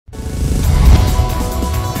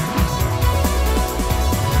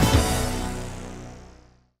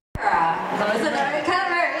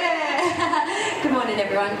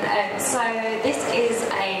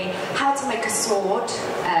sword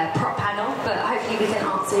prop panel, but hopefully we can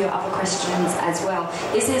answer your other questions as well.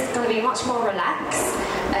 This is going to be much more relaxed.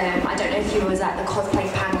 I don't know if you was at the cosplay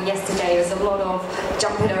panel yesterday. There's a lot of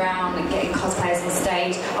jumping around and getting cosplayers on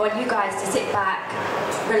stage. I want you guys to sit back,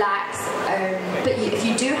 relax, but if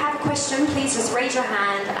you do have a question, please just raise your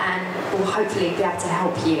hand and we'll hopefully be able to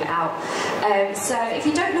help you out. So if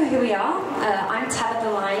you don't know who we are, I'm Tabitha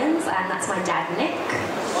Lyons and that's my dad Nick.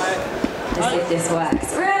 Let's see if this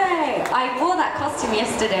works. Hooray! I wore that costume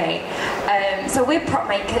yesterday. So we're prop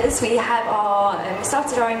makers. We have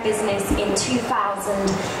started our own business in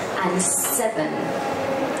 2007.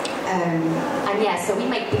 And yeah, so we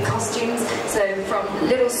make big costumes. So from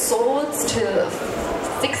little swords to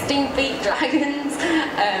 16-feet dragons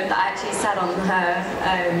that actually sat on her.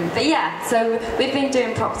 But yeah, so we've been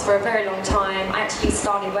doing props for a very long time. I actually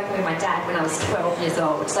started working with my dad when I was 12 years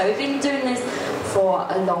old. So we've been doing this for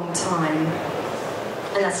a long time.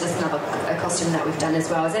 And that's just another costume that we've done as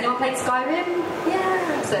well. Has anyone played Skyrim?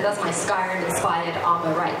 Yeah. So that's my Skyrim-inspired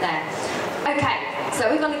armour right there. Okay, so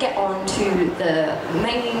we're going to get on to the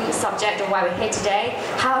main subject of why we're here today,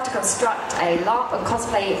 how to construct a LARP and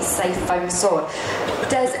cosplay safe foam sword.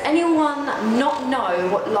 Does anyone not know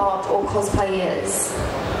what LARP or cosplay is?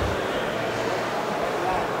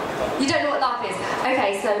 You don't know what LARP is?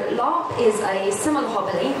 Okay, so LARP is a similar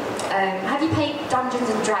hobby. Have you played Dungeons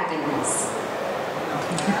and Dragons?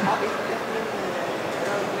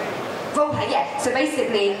 Roleplay, yeah. So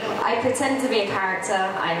basically, I pretend to be a character,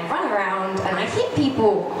 I run around, and I hit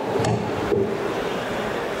people.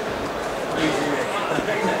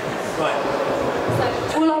 Right.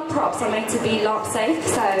 So all our props are made to be LARP safe,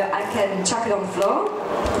 so I can chuck it on the floor,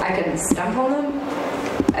 I can stamp on them,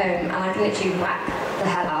 and I can literally whack the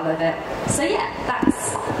hell out of it. So yeah,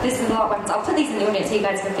 this is LARP weapons. I'll put these in the audience so you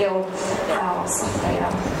guys can feel how soft they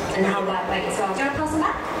are and how lightweight as well. Do you want to pass them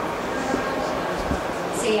back?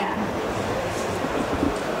 So yeah.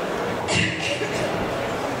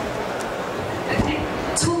 Okay.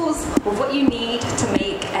 Tools of what you need to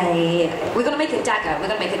make we're going to make a dagger. We're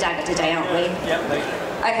going to make a dagger today, aren't we? Yeah.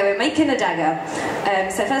 Okay, we're making a dagger.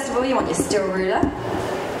 So first of all, you want your steel ruler.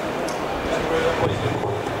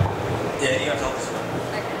 Yeah, you have to hold this one.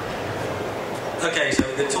 Okay, so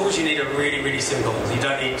the tools you need are really, really simple. You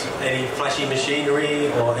don't need any flashy machinery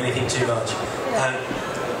or anything too much.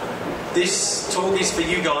 This talk is for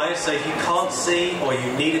you guys, so if you can't see or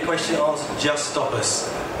you need a question asked, just stop us.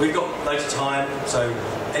 We've got loads of time, so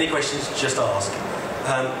any questions, just ask.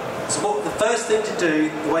 So the first thing to do,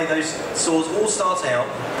 the way those swords all start out,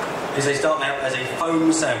 is they start out as a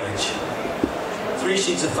foam sandwich. 3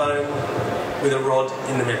 sheets of foam with a rod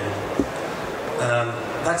in the middle.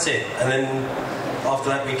 That's it, and then after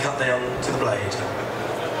that we cut down to the blade,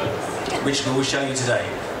 which we will show you today.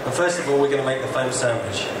 But first of all, we're going to make the foam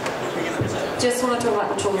sandwich. Just want to talk about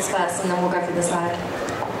the tools first, and then we'll go through the slide.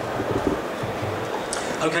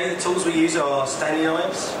 Okay, the tools we use are Stanley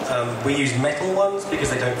knives. We use metal ones because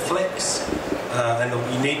they don't flex, and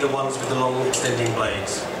you need the ones with the long extending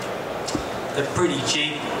blades. They're pretty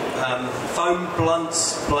cheap. Foam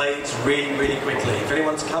blunts blades really, really quickly. If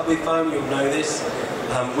anyone's cut with foam, you'll know this.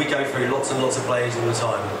 We go through lots and lots of blades all the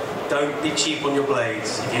time. Don't be cheap on your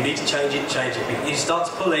blades. If you need to change it, change it. If you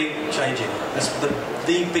start pulling, change it. That's the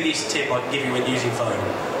biggest tip I'd give you when using foam.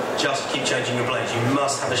 Just keep changing your blades. You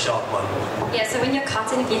must have a sharp one. Yeah, so when you're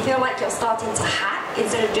cutting, if you feel like you're starting to hack,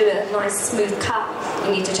 instead of doing a nice smooth cut,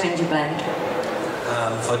 you need to change your blade.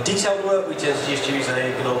 For detailed work, we just use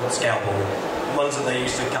a good old scalpel. Ones that they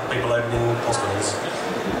used to cut people open in hospitals.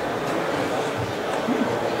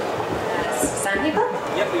 Sandpaper?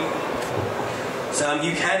 Yep. So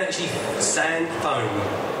you can actually sand foam.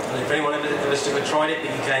 If anyone ever tried it,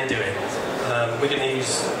 but you can do it.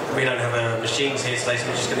 We don't have machines here today, so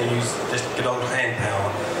we're just going to use just good old hand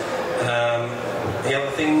power. The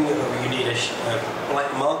other thing, you need a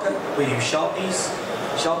black marker. We use Sharpies.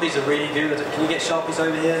 Sharpies are really good. Can you get Sharpies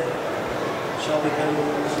over here? Sharpie pen?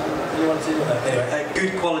 Anyway, a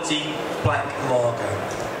good quality black marker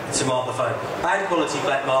to mark the foam. Bad quality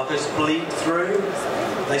black markers bleed through,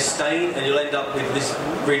 they stain, and you'll end up with this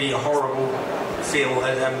really horrible feel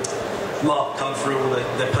mark come through all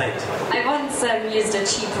the paint. I once used a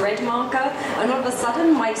cheap red marker, and all of a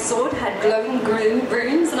sudden my sword had glowing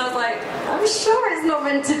runes, and I was like, I'm sure it's not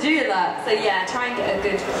meant to do that. So yeah, try and get a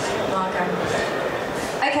good marker.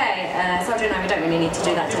 Okay, soldering iron, we don't really need to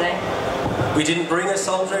do that today. We didn't bring a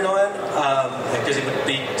soldering iron because it would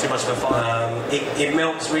be too much of a fire. It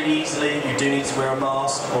melts really easily. You do need to wear a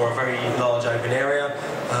mask or a very large open area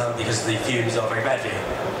because the fumes are very bad for you.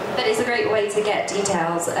 But it's a great way to get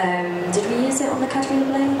details. Did we use it on the cutting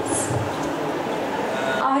blades?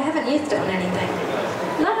 Oh I haven't used it on anything.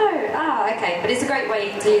 No, okay, but it's a great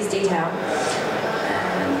way to use detail.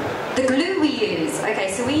 The glue we use,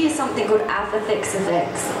 okay, so we use something called AthensCon.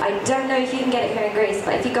 I don't know if you can get it here in Greece,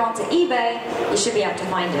 but if you go onto eBay, you should be able to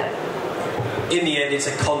find it. In the end, it's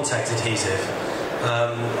a contact adhesive.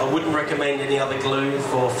 I wouldn't recommend any other glue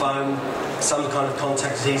for foam, some kind of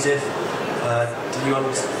contact adhesive. Do you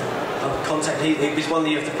understand? Contact adhesive is one that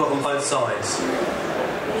you have to put on both sides.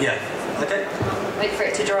 Yeah, okay. Wait for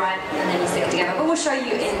it to dry and then you stick it together. But we'll show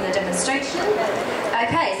you in the demonstration.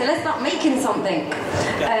 Okay, so let's start making something.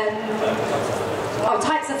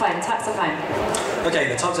 Types of foam. Okay,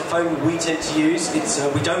 the types of foam we tend to use,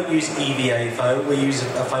 we don't use EVA foam, we use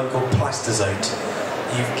a foam called plastozote.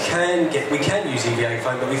 We can use EVA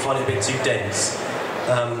foam, but we find it a bit too dense.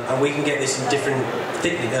 And we can get this in different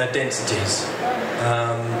densities.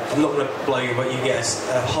 I'm not going to blow you, but you get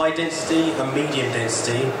a high density, a medium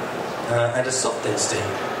density, and a soft density.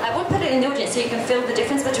 I will put it in the audience so you can feel the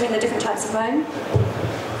difference between the different types of foam.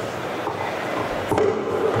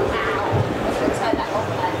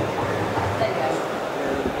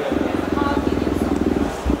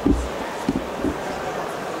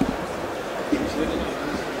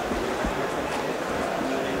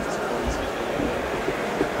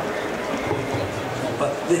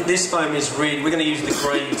 This foam is really, we're going to use the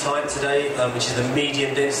grey type today, which is the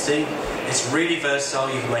medium density. It's really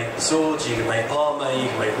versatile. You can make swords, you can make armour, you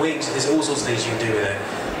can make wigs. There's all sorts of things you can do with it.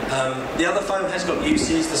 The other foam has got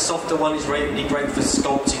uses. The softer one is really great for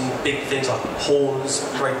sculpting big things like horns,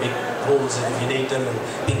 great big horns if you need them, and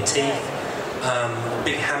big teeth,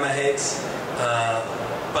 big hammerheads.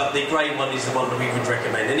 But the grey one is the one that we would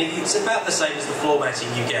recommend. And it's about the same as the floor matting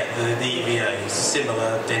you get, the EVA. It's a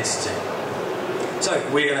similar density. So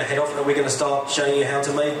we're going to head off and we're going to start showing you how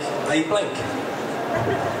to make a blank.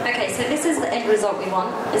 Okay, so this is the end result we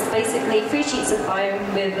want. It's basically 3 sheets of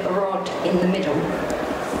foam with a rod in the middle.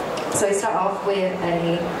 So we start off with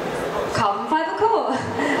a carbon fibre core.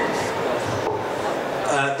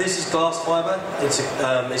 This is glass fibre. It's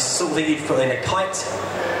the sort of thing you'd put in a kite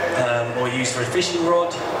or use for a fishing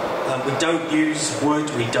rod. We don't use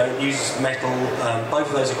wood, we don't use metal. Both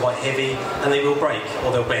of those are quite heavy and they will break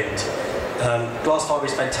or they'll bend. Glass fibre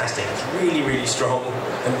is fantastic. It's really, really strong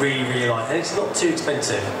and really, really light, and it's not too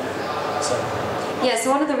expensive. Yeah, so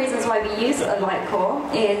one of the reasons why we use a light core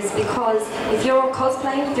is because if you're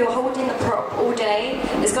cosplaying, if you're holding the prop all day,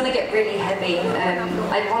 it's going to get really heavy.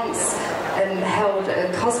 I once held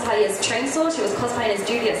a cosplayer's chainsaw. She was cosplaying as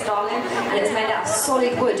Juliet Starlin, and it was made out of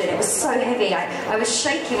solid wood, and it was so heavy. I was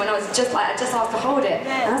shaking when I just asked to hold it,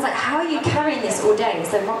 and I was like, how are you carrying this all day?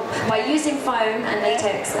 So by using foam and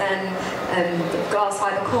latex and glass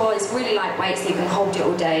fibre core, it's really lightweight, so you can hold it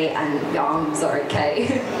all day, and your arms are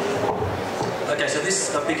okay. Okay, so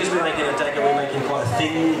this, because we're making a dagger, we're making quite a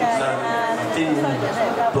thin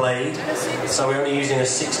blade, so we're only using a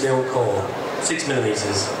 6mm core, 6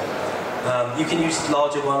 millimeters. You can use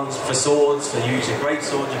larger ones for swords, for you use a great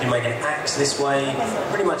sword, you can make an axe this way,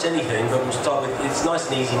 pretty much anything, but we'll start with, it's nice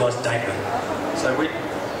and easy, nice dagger. So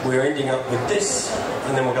we're ending up with this,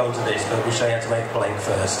 and then we'll go on to this, but we'll show you how to make the blank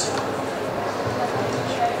first.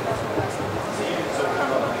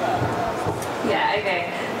 Yeah,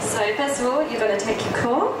 okay. So first of all, you're going to take your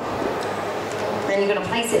core and you're going to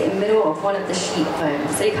place it in the middle of one of the sheet foam.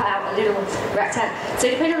 So you cut out a little rectangle. So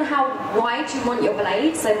depending on how wide you want your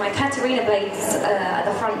blade, so my Katarina blades at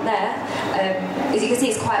the front there, as you can see,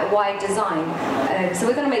 it's quite a wide design. So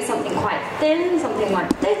we're going to make something quite thin, something like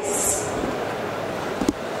this,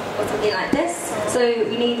 or something like this. So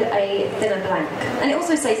we need a thinner blank. And it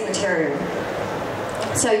also saves material.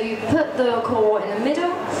 So you put the core in the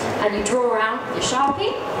middle and you draw around your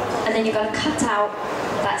Sharpie, and then you're going to cut out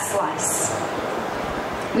that slice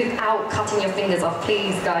without cutting your fingers off,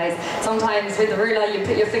 please guys. Sometimes with the ruler you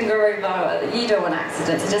put your finger over, you don't want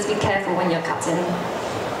accidents, so just be careful when you're cutting.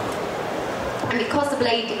 And because the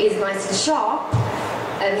blade is nice and sharp,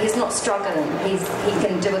 he's not struggling, he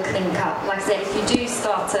can do a clean cut. Like I said, if you do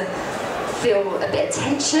start to feel a bit of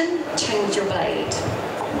tension, change your blade.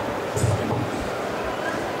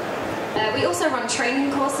 We also run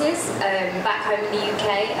training courses back home in the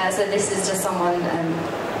UK, so this is just someone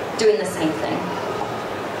doing the same thing.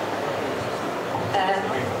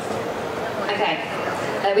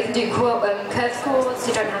 Okay, we can do curved cores,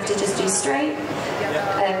 you don't have to just do straight.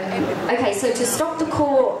 Okay, so to stop the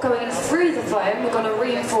core going through the foam, we're going to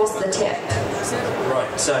reinforce the tip.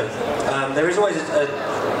 Right, so there is always a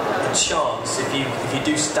chance if you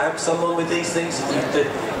do stab someone with these things,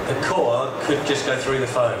 the core could just go through the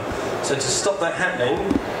foam. So to stop that happening,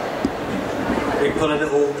 we put a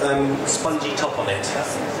little spongy top on it.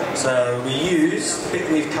 So we use the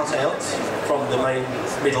bit we've cut out from the main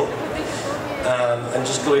middle and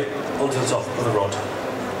just glue it onto the top of the rod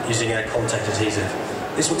using our contact adhesive.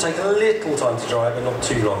 This will take a little time to dry, but not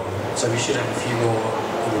too long. So we should have a few more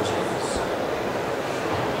images.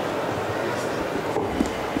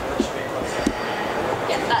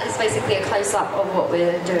 Yeah, that is basically a close-up of what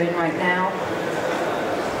we're doing right now.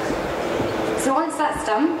 So once that's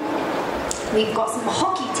done, we've got some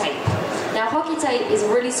hockey tape. Now hockey tape is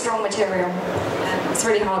really strong material. It's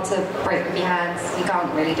really hard to break with your hands. You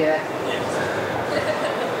can't really do it.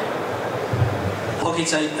 Hockey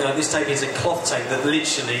tape, this tape is a cloth tape that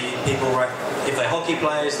literally people wrap, if they're hockey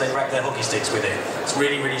players, they wrap their hockey sticks with it. It's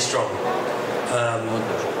really, really strong.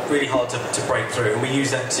 Really hard to break through. And we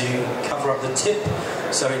use that to cover up the tip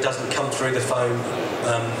so it doesn't come through the foam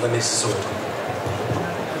when it's sawed.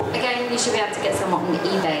 Again, you should be able to get some on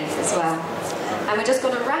eBay as well. And we're just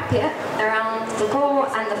going to wrap it around the core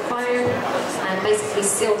and the foam and basically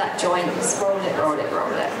seal that joint. Just roll it, roll it,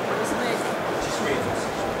 roll it.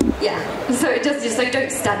 Yeah, so it just so you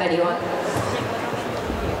don't stab anyone.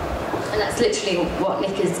 And that's literally what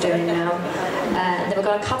Nick is doing now. And then we're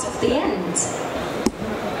going to cut off the end.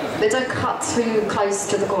 But don't cut too close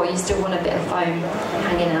to the core, you still want a bit of foam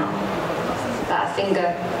hanging out. About a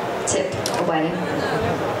finger tip away.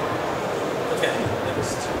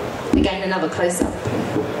 Again, another close-up.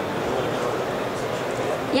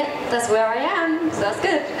 Yep, that's where I am, so that's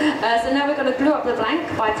good. So now we're going to glue up the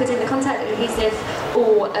blank by putting the contact adhesive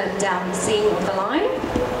all down the seam of the line.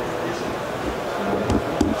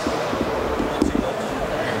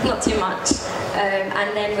 Not too much.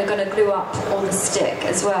 And then we're going to glue up all the stick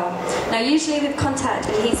as well. Now usually with contact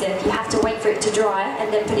adhesive you have to wait for it to dry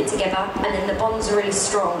and then put it together, and then the bonds are really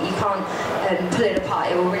strong, you can't pull it apart,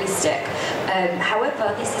 it will really stick.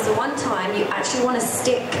 However, this is the one time you actually want to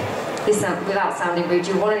stick this without sounding rude,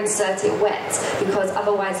 you want to insert it wet because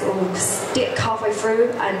otherwise it will stick halfway through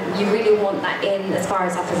and you really want that in as far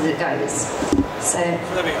as up as it goes. So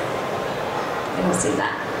there we go. You'll see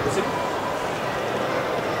that.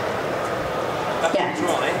 Yeah.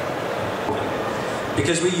 Dry.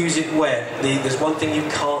 Because we use it wet, there's one thing you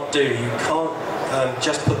can't do. You can't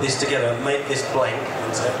just put this together and make this blank,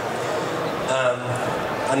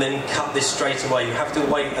 and then cut this straight away. You have to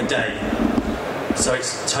wait a day so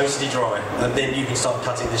it's totally dry, and then you can start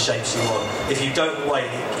cutting the shapes you want. If you don't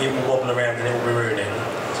wait, it will wobble around and it will ruin it.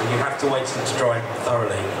 So you have to wait till it's dry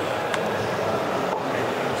thoroughly.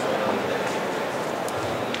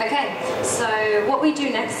 Okay, so what we do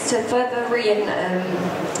next to further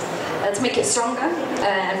to make it stronger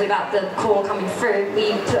and without the core coming through,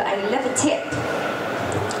 we put a leather tip.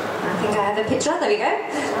 I think I have a picture, there we go.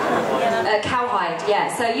 Cowhide, yeah.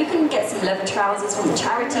 So you can get some leather trousers from the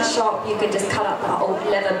charity shop, you can just cut up an old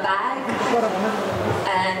leather bag,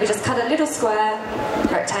 and we just cut a little square,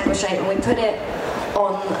 rectangle shape, and we put it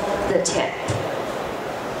on the tip.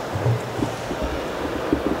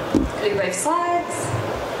 Glue both sides.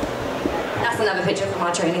 That's another picture from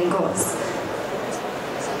our training course.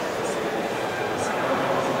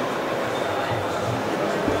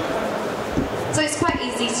 So it's quite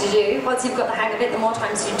easy to do. Once you've got the hang of it, the more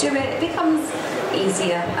times you do it, it becomes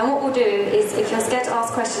easier. And what we'll do is, if you're scared to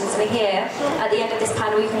ask questions we're here, at the end of this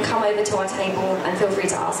panel you can come over to our table and feel free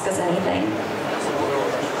to ask us anything.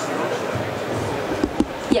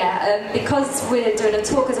 Yeah, because we're doing a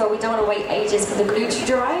talk as well, we don't want to wait ages for the glue to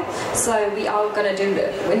dry, so we are going to do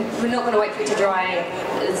it. We're not going to wait for it to dry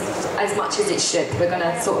as much as it should. We're going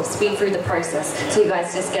to sort of speed through the process so you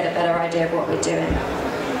guys just get a better idea of what we're doing.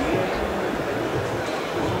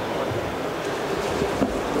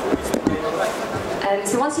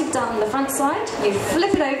 So once you've done the front side, you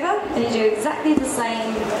flip it over and you do exactly the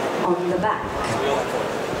same on the back.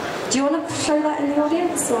 Do you want to show that in the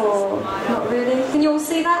audience, or not really? Can you all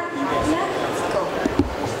see that? Yeah? Cool.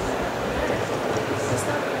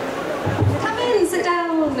 Come in, sit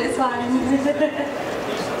down, it's fine.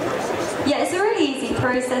 Yeah, it's a really easy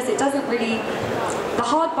process. It doesn't really... The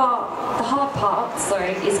hard part,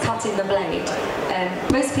 is cutting the blade.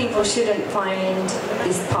 Most people shouldn't find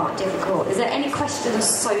this part difficult. Is there any questions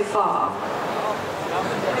so far?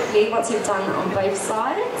 Once you've done it on both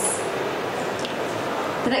sides?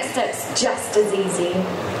 The next step's just as easy.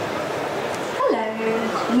 Hello.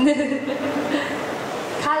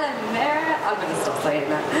 Calamera. I'm going to stop saying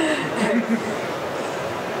that.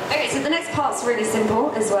 Okay, so the next part's really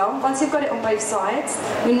simple as well. Once you've got it on both sides,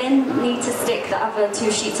 we then need to stick the other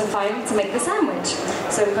 2 sheets of foam to make the sandwich.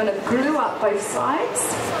 So we're going to glue up both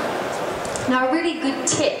sides. Now a really good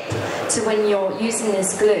tip to when you're using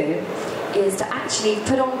this glue is to actually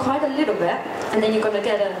put on quite a little bit, and then you're going to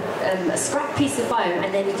get a scrap piece of foam,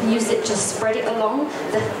 and then you can use it to spread it along.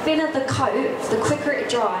 The thinner the coat, the quicker it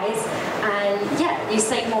dries, and yeah, you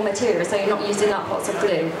save more material, so you're not using up lots of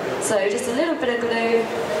glue. So just a little bit of glue,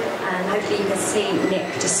 and hopefully you can see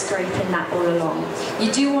Nick just scraping that all along.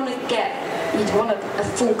 You do want a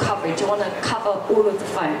full coverage. You want to cover all of the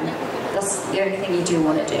foam. That's the only thing you do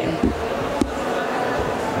want to do.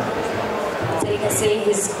 So you can see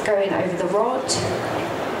he's going over the rod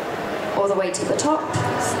all the way to the top.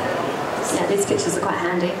 Yeah, these pictures are quite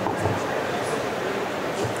handy.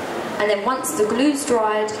 And then once the glue's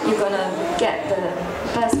dried, you're going to get the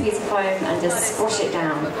first piece of foam and just squash it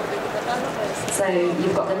down. So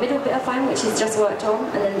you've got the middle bit of foam, which is just worked on,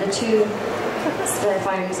 and then the two spare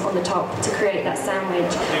foams on the top to create that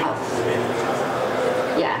sandwich.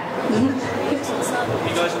 Yeah. You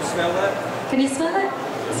guys can smell that? Can you smell it?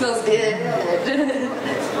 It smells good.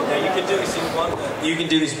 Yeah, you can do this in one. You can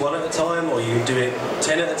do this one at a time, or you can do it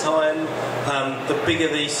 10 at a time. The bigger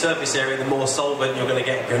the surface area, the more solvent you're going to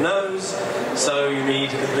get up your nose. So you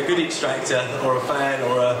need a good extractor, or a fan,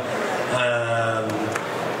 or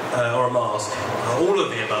a mask. All of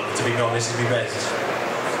the above, to be honest, would be best.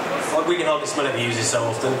 We can hardly smell it we use it so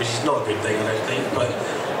often, which is not a good thing, I don't think. But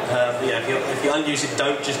yeah, if you unuse it,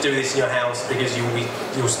 don't just do this in your house, because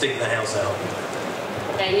you'll stink the house out.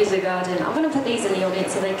 Yeah, use the garden. I'm going to put these in the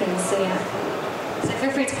audience so they can see it. So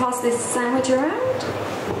feel free to pass this sandwich around.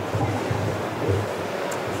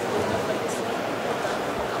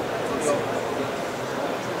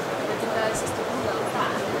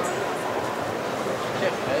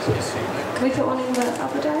 Can we put one in the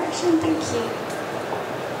other direction? Thank you.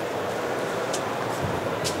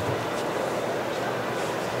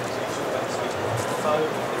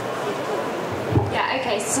 Yeah,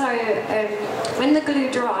 okay, so when the glue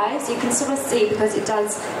dries, you can sort of see, because it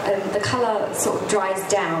does, the colour sort of dries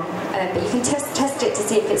down, but you can test it to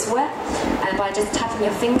see if it's wet by just tapping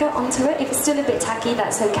your finger onto it. If it's still a bit tacky,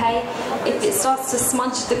 that's okay. If it starts to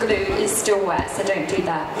smudge the glue, it's still wet, so don't do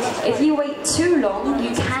that. If you wait too long,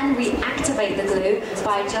 you can reactivate the glue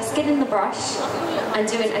by just getting the brush and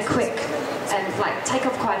doing a quick, like take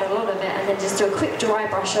off quite a lot of it, and then just do a quick dry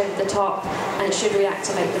brush over the top, and it should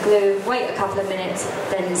reactivate the glue. Wait a couple of minutes,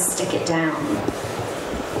 then stick it down.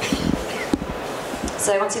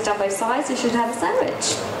 So once you've done both sides, you should have a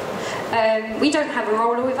sandwich. We don't have a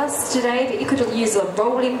roller with us today, but you could use a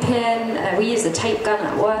rolling pin. We use a tape gun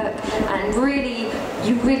at work, and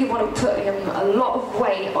you really want to put a lot of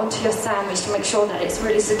weight onto your sandwich to make sure that it's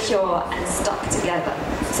really secure and stuck together.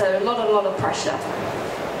 So a lot of pressure.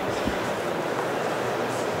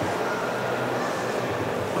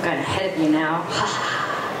 We're going ahead of you now.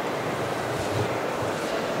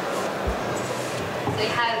 We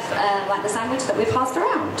have like the sandwich that we passed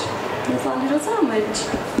around. Here's our little sandwich.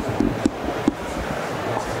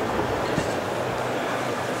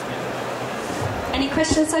 Any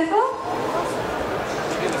questions so far?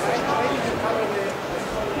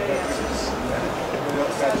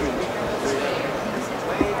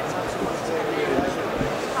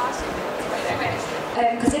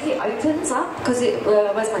 Because if it opens up, because it,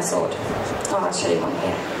 where's my sword? Oh, I'll show you one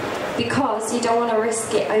here. Because you don't want to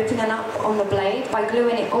risk it opening up on the blade. By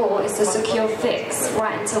gluing it all, it's a secure fix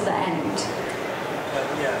right until the end.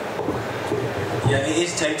 Yeah, it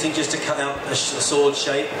is tempting just to cut out a sword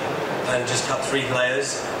shape and just cut 3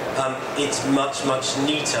 layers. It's much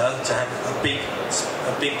neater to have a big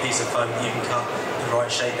piece of foam that you can cut the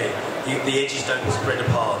right shape in. The edges don't spread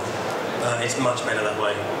apart. It's much better that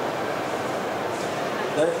way.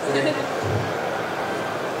 No? Okay.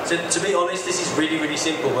 So to be honest, this is really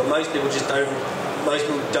simple, but most people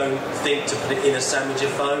don't think to put it in a sandwich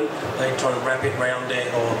of foam. They try and wrap it around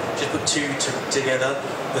it, or just put 2 together.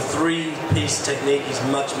 The 3-piece technique is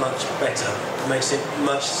much better. It makes it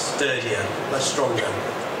much sturdier, much stronger.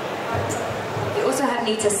 You also have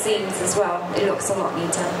neater seams as well. It looks a lot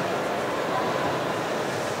neater.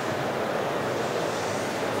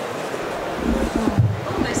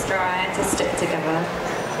 Almost dry to stick together.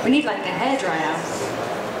 We need like a hairdryer.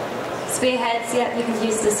 Spearheads, yeah, you can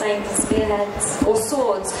use the same for spearheads. Or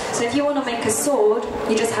swords. So if you want to make a sword,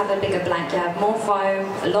 you just have a bigger blank. You have more foam,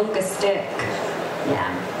 a longer stick.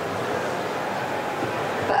 Yeah.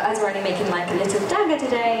 But as we're only making like a little dagger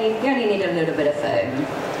today, you only need a little bit of foam.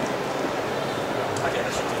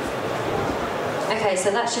 Okay,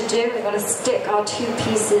 so that should do. We're going to stick our 2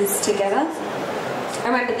 pieces together.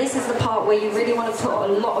 Remember, this is the part where you really want to put a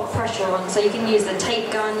lot of pressure on. So you can use the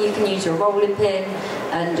tape gun, you can use your rolling pin,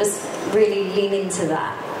 and just really lean into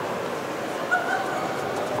that. I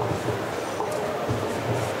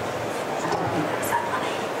don't think that's that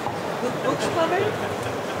funny.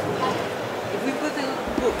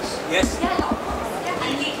 Yes? Yeah.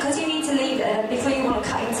 Because you need to leave it, before you want to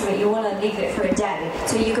cut into it, you want to leave it for a day.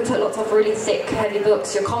 So you could put lots of really thick, heavy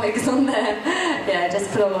books, your comics on there. Yeah, just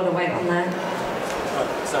put a lot of weight on there.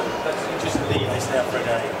 Right, so you just leave this there for a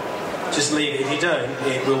day. Just leave it. If you don't,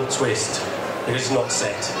 it will twist because it's not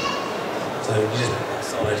set. So you just put it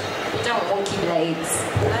aside. You don't want wonky blades.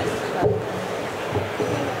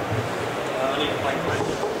 I need a blank.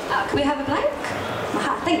 Can we have a blank?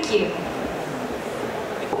 Aha, thank you.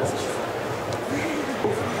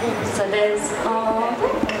 So there's our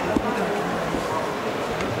blank.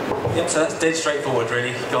 Yep, so that's dead straightforward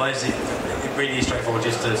really, guys. It really is straightforward.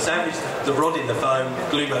 Just to sandwich the rod in the foam,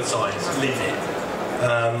 glue both sides, leave it.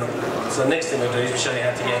 So the next thing we'll do is we'll show you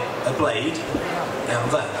how to get a blade out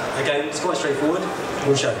of that. Again, it's quite straightforward.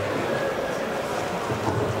 We'll show you.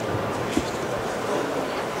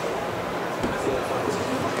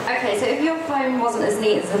 Okay, so if your foam wasn't as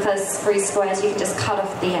neat as the first 3 squares, you can just cut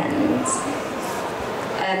off the ends.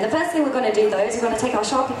 The first thing we're going to do though is we're going to take our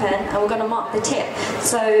Sharpie pen and we're going to mark the tip.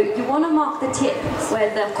 So you want to mark the tip where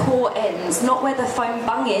the core ends, not where the foam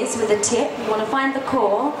bung is with the tip. You want to find the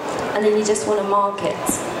core and then you just want to mark it.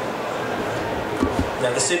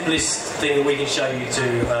 Now the simplest thing that we can show you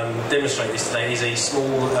to demonstrate this today is a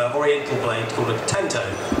small oriental blade called a tanto,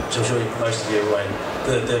 which I'm sure most of you are aware.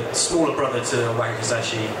 The smaller brother to a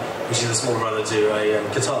wakizashi, which is the smaller brother to a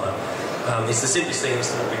katana. It's the simplest thing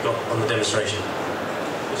that we've got on the demonstration.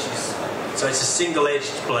 So it's a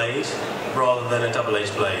single-edged blade rather than a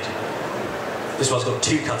double-edged blade. This one's got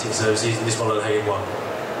 2 cutting surfaces and this one only has 1.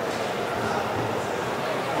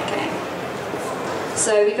 Okay.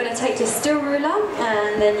 So we're going to take your steel ruler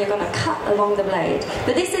and then you're going to cut along the blade.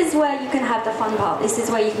 But this is where you can have the fun part. This is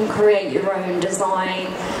where you can create your own design.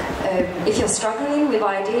 If you're struggling with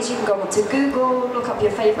ideas, you can go onto Google, look up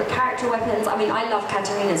your favourite character weapons. I mean, I love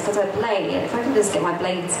Katarina's because I play. If I can just get my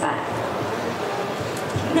blades back.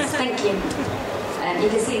 Thank you. You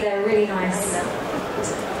can see they're really nice,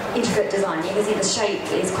 intricate design. You can see the shape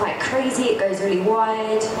is quite crazy, it goes really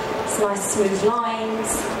wide, it's nice smooth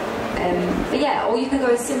lines. But yeah, or you can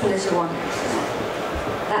go as simple as you want.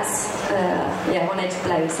 That's, yeah, 1-edged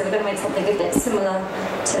blade. So we're going to make something a bit similar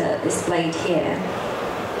to this blade here.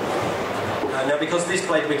 Now because this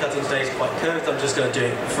blade we're cutting today is quite curved, I'm just going to do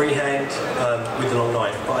it freehand with a long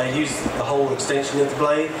knife. But I use the whole extension of the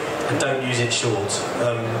blade and don't use it short.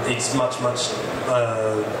 It's much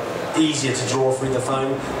easier to draw through the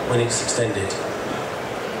foam when it's extended.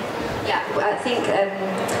 Yeah, I think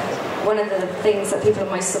one of the things that people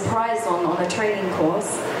are most surprised on a training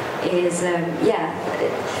course is,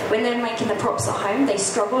 when they're making the props at home, they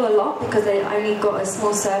struggle a lot because they've only got a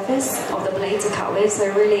small surface of the blade to cut with, so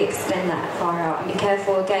really extend that far out and be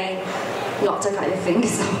careful again not to cut your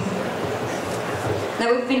fingers off.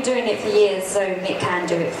 Now we've been doing it for years, so Nick can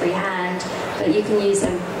do it freehand, but you can use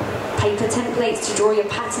paper templates to draw your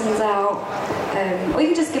patterns out, or you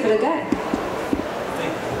can just give it a go.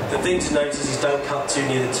 The thing to notice is don't cut too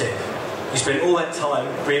near the tip. You spend all that time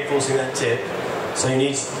reinforcing that tip, so you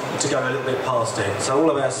need to go a little bit past it. So all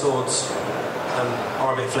of our swords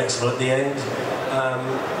are a bit flexible at the end.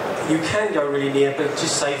 You can go really near, but it's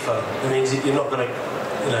just safer. It means you're not going to,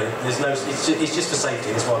 there's no. It's just for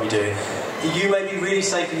safety. That's why we do it. You may be really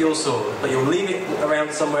safe with your sword, but you'll leave it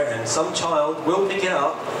around somewhere, and some child will pick it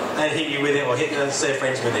up and hit you with it, or hit their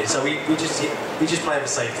friends with it. So we just play for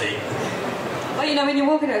safety. Well, when you're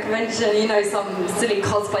walking to a convention, some silly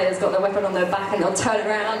cosplayer's got their weapon on their back and they'll turn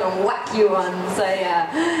around and whack you one. So yeah,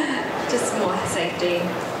 just more safety.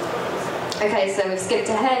 Okay, so we've skipped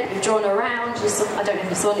ahead, we've drawn around. I don't know if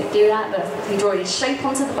you saw Nick do that, but he drew his shape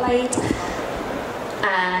onto the blade.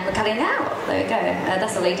 And we're cutting it out. There we go.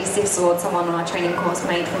 That's a lady stiff sword someone on our training course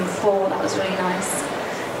made from 4. That was really nice.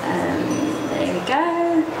 There we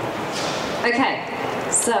go. Okay,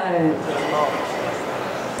 so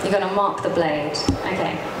you're going to mark the blade.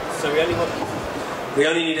 Okay. So we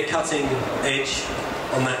only need a cutting edge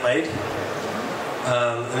on that blade.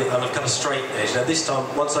 And I've cut a straight edge. Now this time,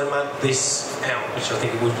 once I map this out, which I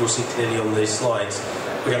think you'll see clearly on the slides,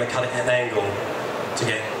 we're going to cut it at an angle to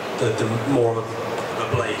get the more of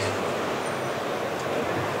a blade.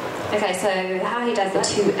 Okay, so how he does the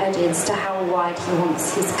 2 edges to how wide he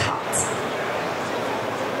wants his cut.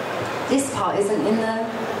 This part isn't in the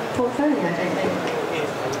portfolio, I don't think.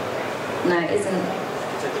 No, it isn't.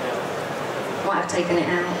 Might have taken it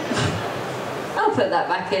out. I'll put that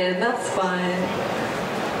back in, that's fine.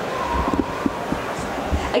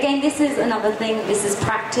 Again, this is another thing, this is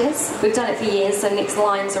practice. We've done it for years, so Nick's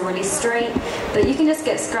lines are really straight, but you can just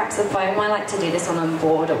get scraps of foam. I like to do this when I'm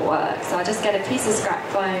bored at work, so I just get a piece of scrap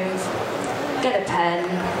foam get a pen,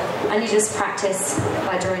 and you just practice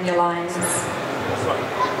by drawing your lines.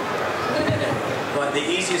 Right, the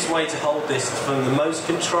easiest way to hold this from the most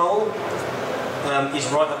control is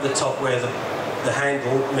right up the top where the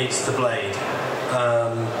handle meets the blade.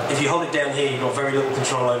 If you hold it down here, you've got very little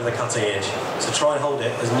control over the cutting edge. So try and hold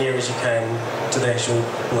it as near as you can to the actual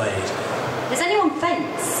blade. Is anyone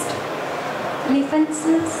fenced? Any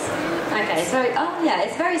fences? Okay, so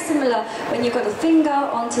it's very similar when you've got a finger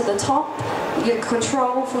onto the top, you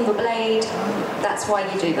control from the blade, that's why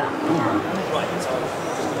you do that. Yeah.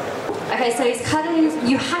 Okay, so he's cutting,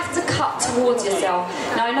 you have to cut towards yourself.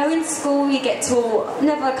 Now I know in school you get taught,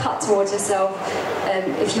 never cut towards yourself.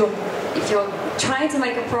 If you're trying to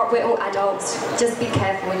make a prop, we're all adults, just be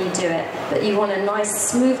careful when you do it. But you want a nice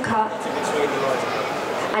smooth cut.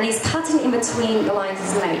 And he's cutting in between the lines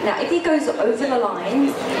he's made. Now if he goes over the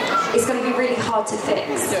line, it's going to be really hard to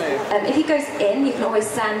fix. If he goes in, you can always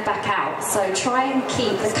sand back out. So try and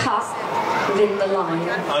keep the cut within the line.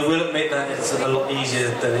 I will admit that it's a lot easier,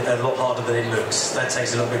 a lot harder than it looks. That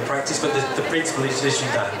takes a little bit of practice, but the principle is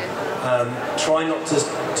literally that. Try not to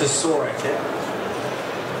saw at it.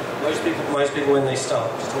 Most people when they start,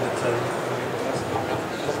 just hold it firm.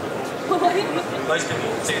 Most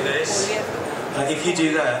people do this. If you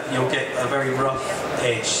do that, you'll get a very rough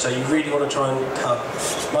edge. So you really want to try and cut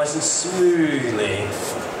nice and smoothly,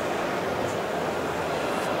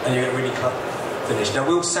 and you get really cut finished. Now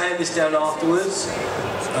we'll sand this down afterwards,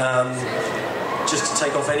 just to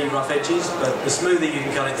take off any rough edges. But the smoother you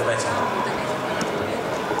can cut it, the better.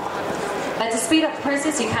 To speed up the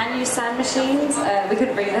process, you can use sand machines. We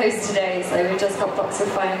couldn't bring those today, so we just got blocks of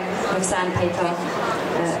foam with sandpaper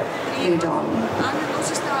glued on.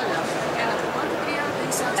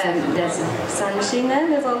 There's a sand machine there,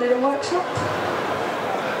 there's our little workshop.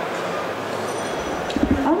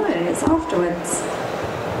 Oh no, it's afterwards.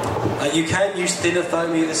 You can use thinner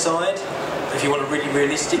foam either side if you want a really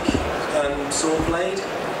realistic saw blade.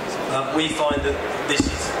 We find that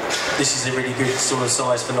this is a really good sort of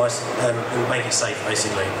size for nice and make it safe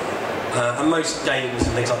basically. And most games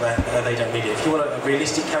and things like that, they don't need it. If you want a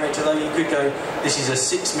realistic character though, you could go, this is a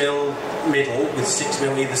 6mm middle with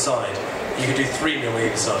 6mm either side. You could do 3mm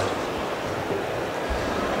either side.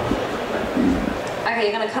 Okay,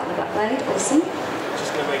 you're going to cut with that blade, awesome.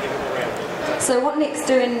 Just going to make it round. So what Nick's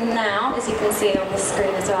doing now, as you can see on the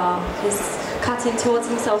screen as well, is cutting towards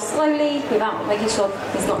himself slowly without making sure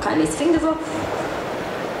he's not cutting his fingers off.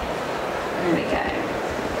 There we go.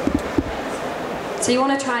 So you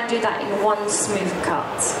want to try and do that in one smooth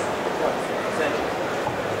cut.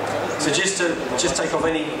 So just take off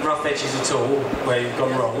any rough edges at all where you've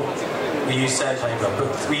gone wrong. We use sandpaper,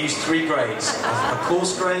 but we use 3 grades: a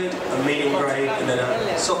coarse grade, a medium grade, and then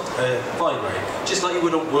a soft, fine grade. Just like you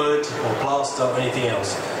would on wood or plaster or anything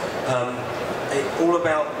else. All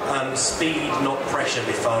about speed, not pressure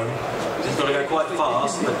with foam. You've got to go quite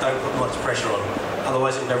fast, but don't put much pressure on.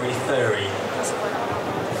 Otherwise it'll go really furry.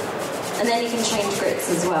 And then you can change grits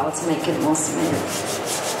as well to make it more smooth.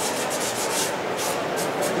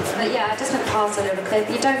 But yeah, I just went past a little clip.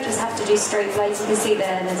 You don't just have to do straight blades. You can see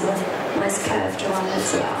there's a nice curved one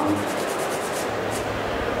as well.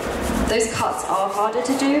 Those cuts are harder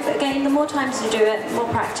to do, but again, the more times you do it, the more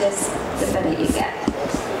practice, the better you get.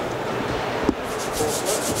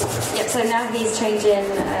 Yep, so now he's changing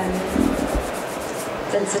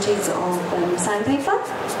densities of sandpaper.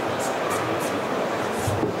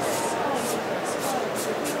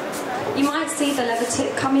 You might see the leather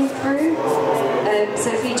tip coming through,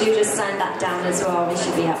 so if you do just sand that down as well, we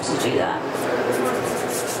should be able to do that.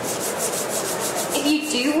 If you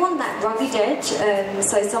do want that rugged edge,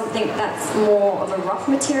 so something that's more of a rough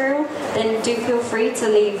material, then do feel free to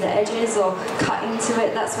leave the edges or cut into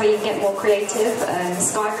it. That's where you get more creative.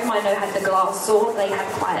 Skyrim, I know, had the glass sword. They had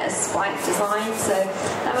quite a spike design, so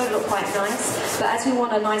that would look quite nice. But as we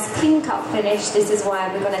want a nice clean cut finish, this is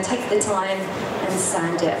why we're going to take the time and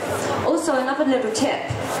sand it. Also, another little tip.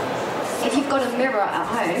 If you've got a mirror at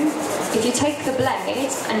home, if you take the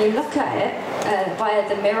blade and you look at it via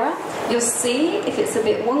the mirror, you'll see if it's a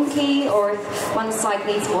bit wonky or if one side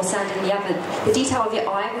needs more sand than the other. The detail of your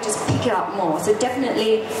eye will just pick it up more. So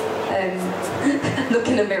definitely look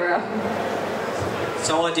in the mirror.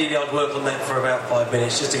 So ideally I'd work on that for about 5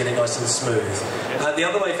 minutes just to get it nice and smooth. The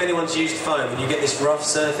other way, if anyone's used foam and you get this rough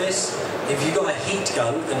surface, if you've got a heat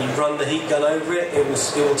gun and you run the heat gun over it, it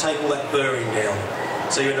will take all that burring down.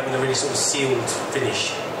 So you end up with a really sort of sealed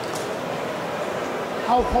finish.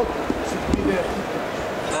 How hot should be there?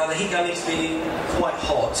 The heat gun needs to be quite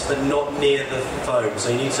hot, but not near the foam. So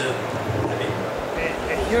you need to... A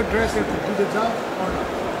hairdresser to do the job or not?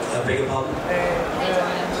 I beg your pardon?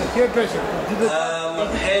 Hairdresser.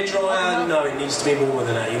 Hairdryer, no, it needs to be more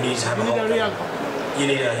than that. You need to have a hot gun. You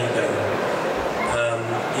need a heat gun.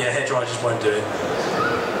 Yeah, hairdryer just won't do it.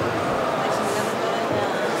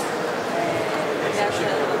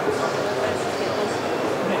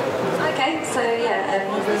 Okay, so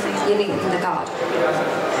yeah, you need the guard.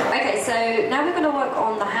 Okay, so now we're going to work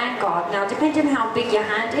on the hand guard. Now, depending on how big your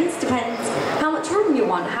hand is, depends how much room you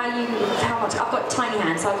want, how much. I've got tiny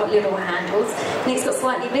hands, so I've got little handles. Nick's got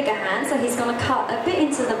slightly bigger hands, so he's going to cut a bit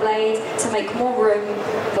into the blade to make more room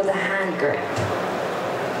for the hand grip.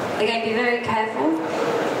 Again, be very careful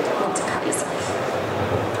not to cut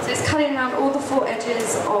yourself. So it's cutting around all the four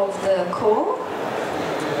edges of the core,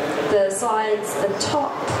 the sides, the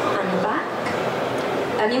top and the back.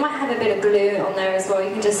 And you might have a bit of glue on there as well.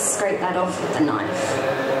 You can just scrape that off with the knife.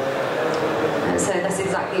 So that's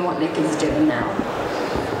exactly what Nick is doing now.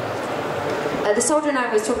 The soldering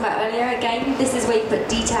I was talking about earlier, again, this is where you put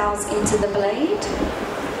details into the blade.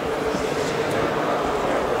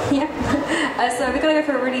 Yeah. So we're going to go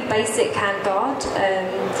for a really basic hand guard.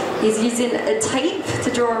 He's using a tape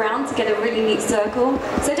to draw around to get a really neat circle.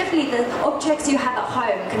 So definitely the objects you have at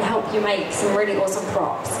home can help you make some really awesome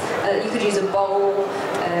props. You could use a bowl,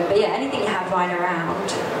 but yeah, anything you have lying around.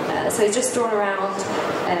 So he's just drawn around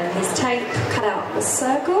his tape, cut out the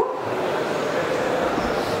circle.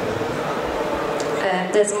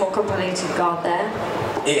 There's a more complicated guard there.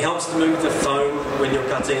 It helps to move the foam when you're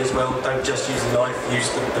cutting as well. Don't just use the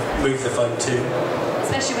knife, move the foam too.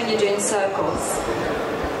 Especially when you're doing circles.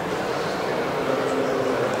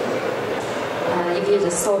 You've used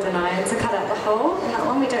a soldering iron to cut out the hole. In that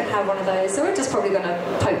one we don't have one of those, so we're just probably going to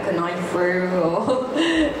poke a knife through or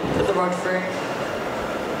put the rod through.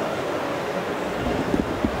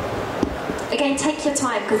 Again, take your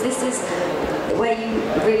time, because this is where you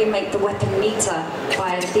really make the weapon neater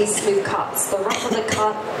by these smooth cuts. The rougher the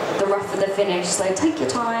cut, the rougher the finish. So take your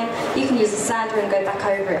time. You can use a sander and go back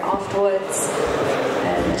over it afterwards.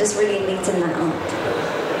 Just really neaten that up.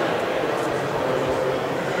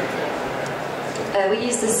 We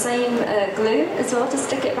use the same glue as well to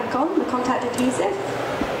stick it back on, the contact adhesive.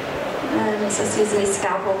 So it's using his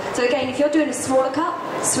scalpel. So again, if you're doing a smaller cut,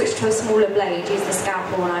 switch to a smaller blade. Use the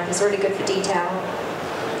scalpel knife, it's really good for detail.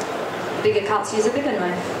 Bigger cuts, use a bigger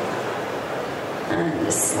knife. And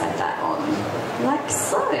just slide that on, like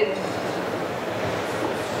so.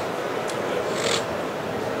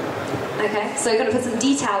 Okay, so we're going to put some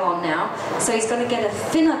detail on now. So he's going to get a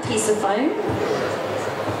thinner piece of foam,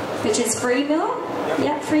 which is 3 mil.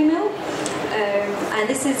 Yeah, 3 mil. And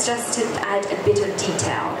this is just to add a bit of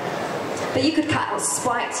detail. But you could cut out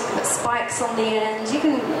spikes, you can put spikes on the end, you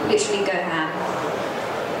can literally go ham.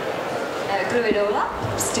 Glue it all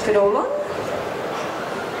up, stick it all on.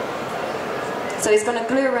 So he's going to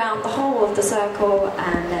glue around the whole of the circle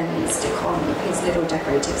and then stick on his little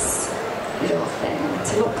decorative little thing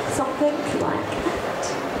to look something like that.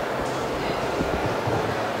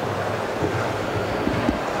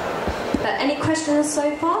 But any questions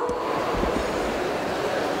so far?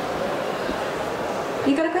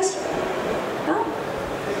 You got a question? No?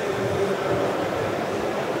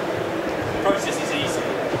 The process is easy.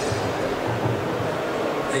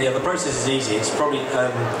 Yeah, the process is easy. It's probably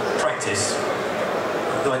practice.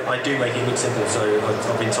 I do make it look simple, so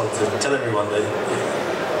I've been told to tell everyone that.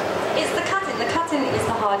 It's the cutting. The cutting is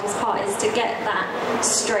the hardest part, is to get that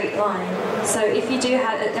straight line. So if you do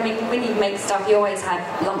have, I mean, when you make stuff, you always have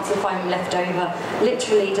lumps of foam left over.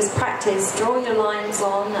 Literally, just practice, draw your lines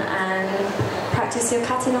on, and practice your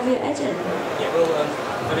cutting of your edging. Yeah, well,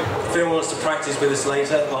 if anyone wants to practice with us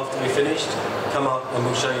later, after we're finished, come up and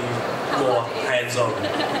we'll show you more hands-on.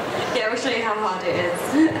 Yeah, we'll show you how hard it is.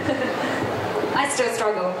 I still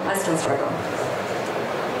struggle.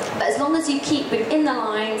 But as long as you keep within the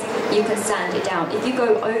lines, you can sand it down. If you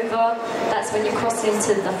go over, that's when you cross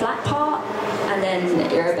into the flat part, and then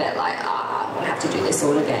you're a bit like, we'll have to do this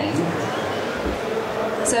all again.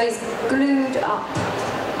 So he's glued up.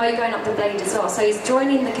 Oh, you're going up the blade as well. So he's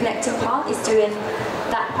joining the connecting part. He's doing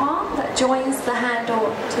that part that joins the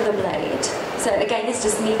handle to the blade. So again, this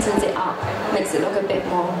just neatens it up, makes it look a bit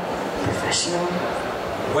more professional.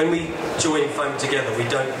 When we join foam together, we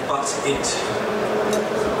don't butt it.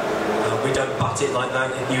 We don't butt it like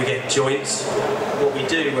that. You get joints. What we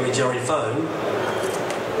do when we join foam,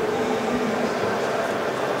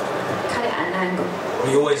 cut it at an angle.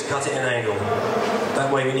 We always cut it at an angle.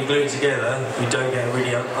 That way, when you glue it together, you don't get a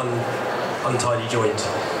really untidy joint.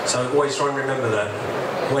 So always try and remember that.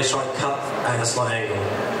 Always try and cut at a slight angle.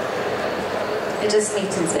 It just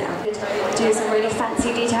neatens it up. Do some really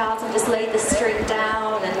fancy details and just lay the string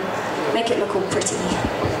down and make it look all pretty.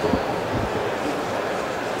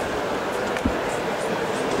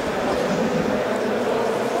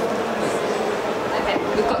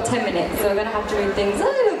 so we're going to have to move things a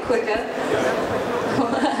little quicker.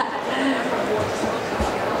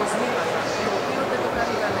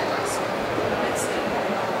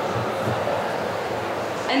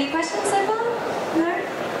 Any questions so far? No?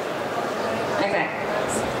 Okay.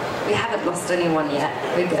 We haven't lost anyone yet.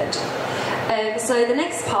 We're good. So the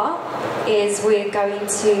next part is we're going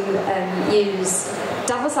to use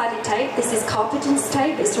double-sided tape. This is carpenter's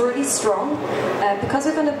tape. It's really strong. Because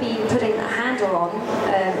we're going to be putting a handle on,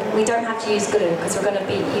 we don't have to use glue because we're going to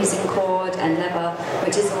be using cord and leather,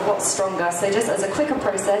 which is a lot stronger. So just as a quicker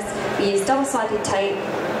process, we use double-sided tape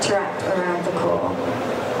to wrap around the core.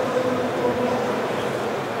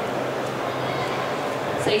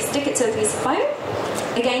 So you stick it to a piece of foam.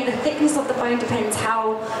 Again, the thickness of the foam depends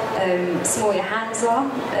how small your hands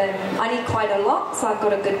are. I need quite a lot, so I've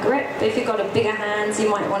got a good grip. But if you've got a bigger hands, you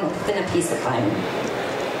might want a thinner piece of foam.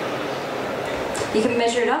 You can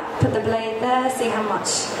measure it up, put the blade there, see how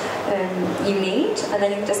much you need, and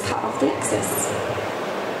then you can just cut off the excess.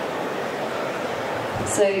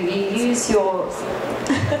 So you use your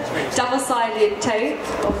double-sided tape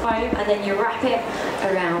or foam, and then you wrap it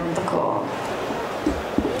around the core.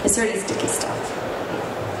 It's really sticky stuff.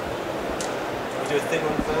 Do a thin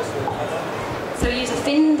one first or a thinner? So we use a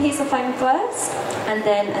thin piece of foam first, and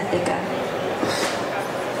then a thicker.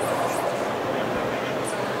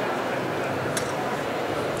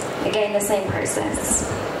 Again, the same process.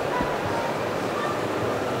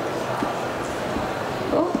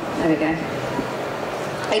 Oh, there we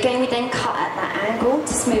go. Again, we then cut at that angle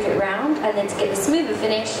to smooth it round, and then to get the smoother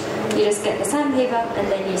finish, you just get the sandpaper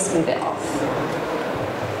and then you smooth it off.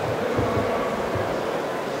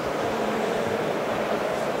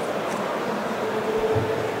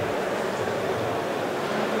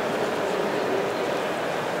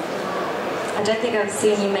 I don't think I've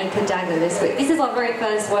seen you make a dagger this week. This is our very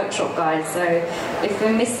first workshop, guys, so if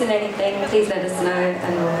we're missing anything, please let us know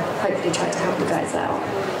and we'll hopefully try to help you guys out.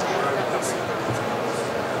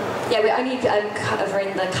 Yeah, we're only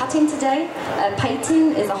covering the cutting today.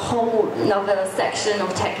 Painting is a whole another section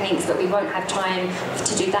of techniques, but we won't have time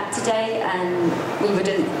to do that today, and we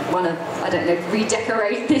wouldn't want to, I don't know,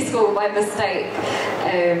 redecorate this wall by mistake.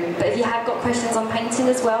 But if you have got questions on painting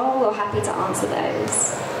as well, we're happy to answer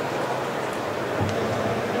those.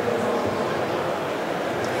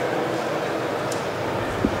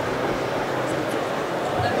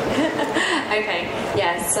 Okay,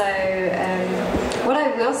 yeah, so what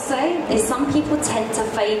I will say is some people tend to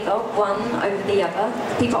favour one over the other.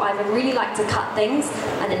 People either really like to cut things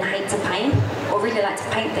and then hate to paint, or really like to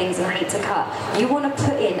paint things and hate to cut. You want to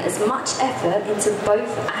put in as much effort into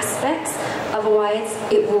both aspects, otherwise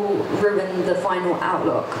it will ruin the final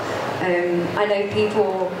outlook. I know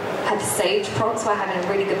people have saved props by having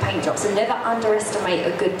a really good paint job, so never underestimate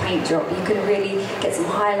a good paint job. You can really get some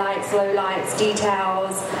highlights, lowlights,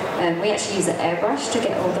 details. We actually use an airbrush to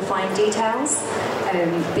get all the fine details.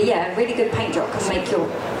 But yeah, a really good paint job can make your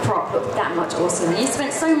prop look that much awesome. You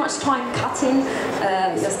spent so much time cutting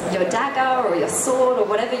your dagger or your sword or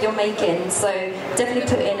whatever you're making, so definitely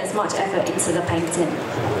put in as much effort into the painting.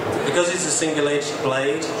 Because it's a single-edged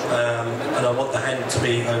blade, and I want the hand to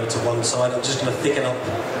be over to one side, I'm just going to thicken up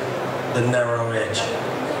the narrow edge.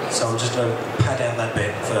 So I'm just going to pad out that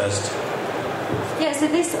bit first. Yeah, so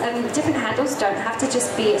this different handles don't have to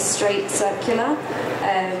just be a straight circular.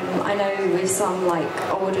 I know with some like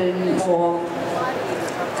older, more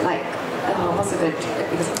like what's a good?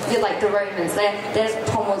 Like the Romans, their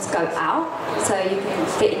pommels go out, so you can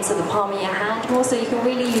fit into the palm of your hand more. So you can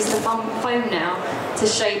really use the foam now to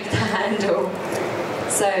shape the handle.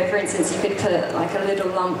 So, for instance, you could put like a little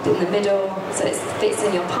lump in the middle, so it fits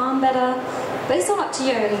in your palm better. But it's all up to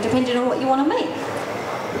you, and depending on what you want to make.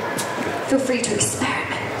 Feel free to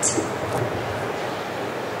experiment.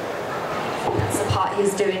 That's the part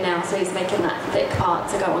he's doing now, so he's making that thick part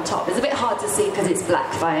to go on top. It's a bit hard to see because it's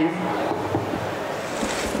black foam.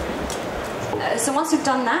 So once we've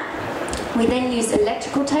done that, we then use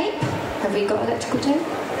electrical tape. Have we got electrical tape?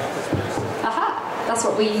 Aha! That's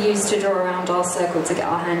what we use to draw around our circle to get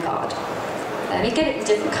our handguard. You get it in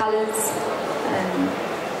different colours.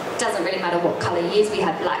 It doesn't really matter what colour you use. We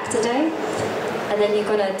have black today. And then you're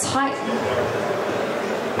going to tighten.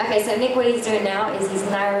 Okay, so Nick, what he's doing now is he's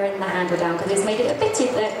narrowing the handle down because he's made it a bit too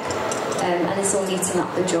thick, and it's all neaten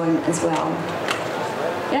up the joint as well.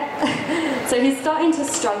 Yeah. So he's starting to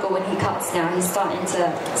struggle when he cuts now. He's starting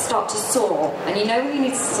to saw, and you know when you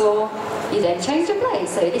need to saw, you then change the blade.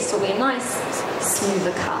 So this will be a nice,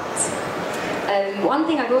 smoother cut. One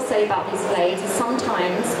thing I will say about these blades is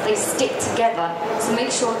sometimes they stick together, so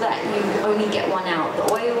make sure that you only get one out.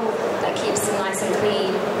 The oil that keeps them nice and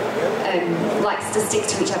clean likes to stick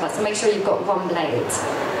to each other, so make sure you've got one blade.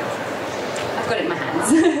 I've got it in my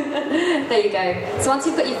hands. There you go. So once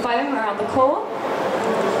you've got your foam around the core,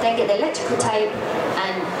 then get the electrical tape,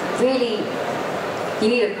 and really you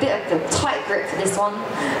need a bit of a tight grip for this one,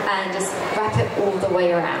 and just wrap it all the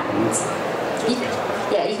way around. You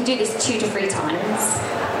can do this 2 to 3 times.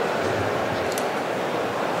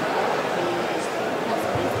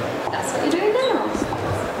 That's what you're doing now.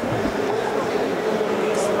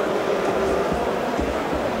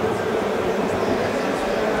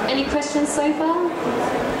 Any questions so far?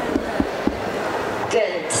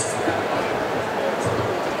 Good.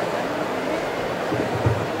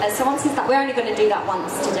 So once you start, we're only going to do that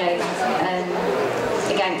once today,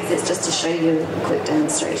 again because it's just to show you a quick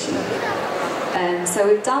demonstration. So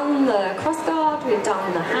we've done the crossguard, we've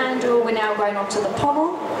done the handle, we're now going on to the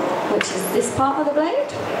pommel, which is this part of the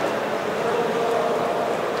blade.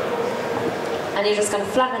 And you're just going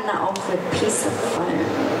to flatten that off with a piece of foam.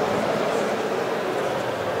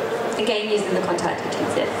 Again, using the contact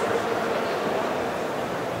adhesive.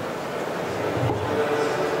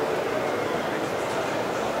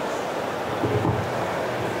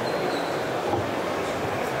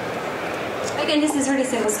 Again, this is really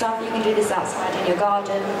simple stuff. You can do this outside in your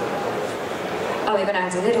garden. Oh, we're going to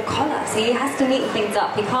add a little collar. So he has to neaten things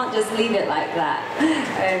up. He can't just leave it like that.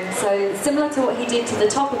 So similar to what he did to the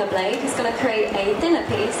top of the blade, he's going to create a thinner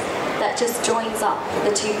piece that just joins up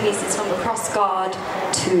the 2 pieces from the cross guard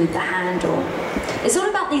to the handle. It's all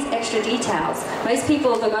about these extra details. Most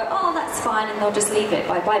people will go, oh, that's fine, and they'll just leave it.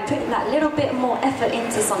 By putting that little bit more effort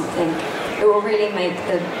into something, it will really make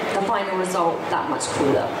the final result that much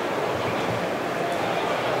cooler.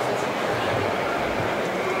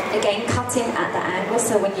 Again, cutting at the angle,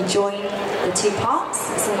 so when you join the 2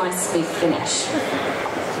 parts, it's a nice smooth finish.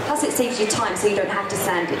 Plus it saves you time, so you don't have to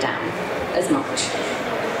sand it down as much.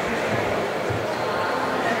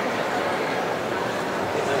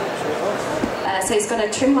 So he's going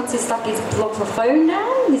to trim once he's stuck his block of foam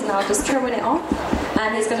down. He's now just trimming it off.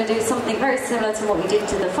 And he's going to do something very similar to what he did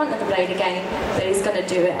to the front of the blade again, but he's going to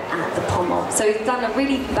do it at the pommel. So he's done a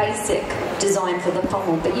really basic design for the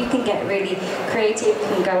pommel, but you can get really creative. You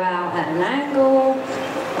can go out at an angle.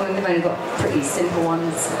 I mean, we've only got pretty simple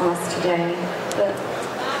ones on us today. But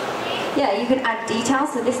yeah, you can add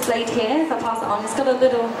details. So this blade here, if I pass it on, it's got a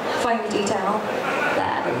little foam detail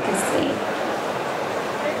there that you can see.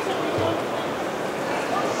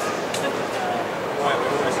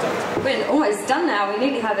 We're almost done now, we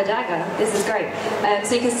nearly have a dagger. This is great.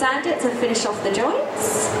 So you can sand it to finish off the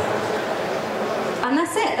joints. And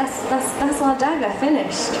that's it, that's our dagger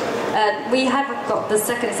finished. We have got the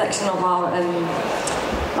second section of our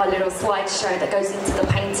little slideshow that goes into the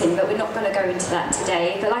painting, but we're not going to go into that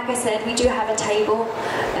today. But like I said, we do have a table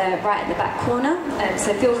right in the back corner,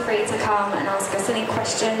 so feel free to come and ask us any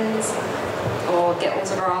questions or get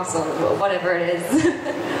autographs or whatever it is.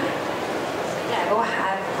 Yeah, we'll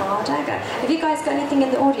have our dagger. Have you guys got anything in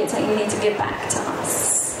the audience that you need to give back to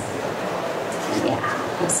us? Yeah,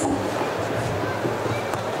 awesome.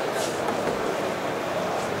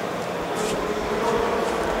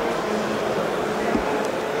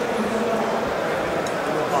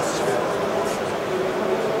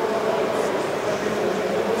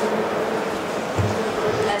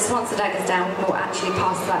 So once the dagger's down, we'll actually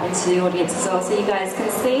pass that into the audience as well, so you guys can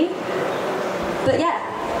see. But yeah.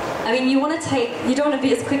 I mean, you don't want to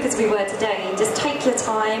be as quick as we were today. Just take your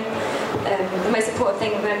time. The most important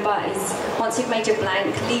thing, remember, is once you've made your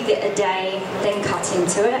blank, leave it a day, then cut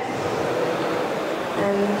into it.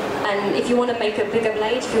 And if you want to make a bigger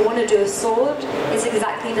blade, if you want to do a sword, it's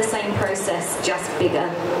exactly the same process, just bigger.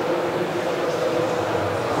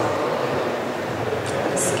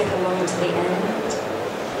 Let's skip along to the end.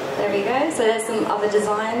 There we go. So there's some other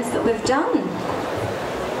designs that we've done.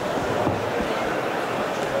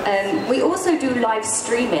 We also do live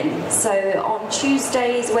streaming, so on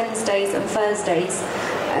Tuesdays, Wednesdays and Thursdays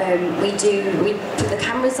we put the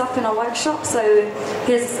cameras up in our workshop. So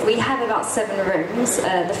we have about 7 rooms.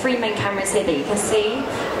 The 3 main cameras here that you can see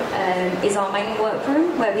is our main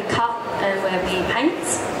workroom where we cut and where we paint.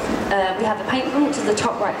 We have the paint room, which is the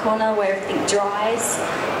top right corner where everything dries,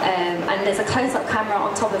 and there's a close-up camera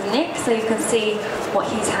on top of Nick, so you can see what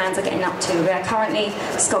his hands are getting up to. We are currently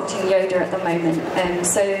sculpting Yoda at the moment,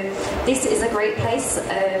 so this is a great place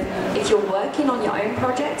if you're working on your own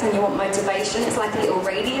project and you want motivation. It's like a little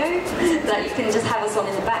radio that you can just have us on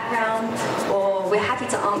in the background, or we're happy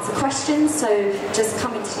to answer questions, so just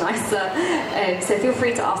come in nicer. So feel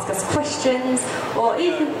free to ask us questions, or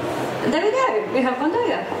even, there we go, we have one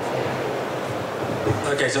dagger.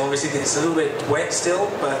 Okay, so obviously it's a little bit wet still,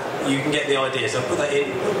 but you can get the idea. So I'll put that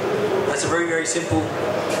in. That's a very, very simple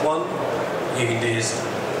one. You can do this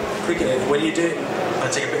quickly. When you do it, I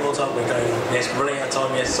take a bit more time. We're going, yes, we're running out of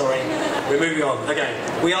time, yes, sorry. We're moving on. Okay,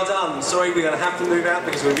 we are done. Sorry, we're going to have to move out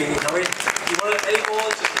because we're being hurried. If you want any more,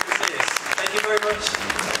 just consider this. Thank you very much.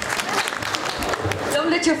 Don't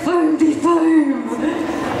let your phone be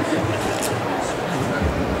foam.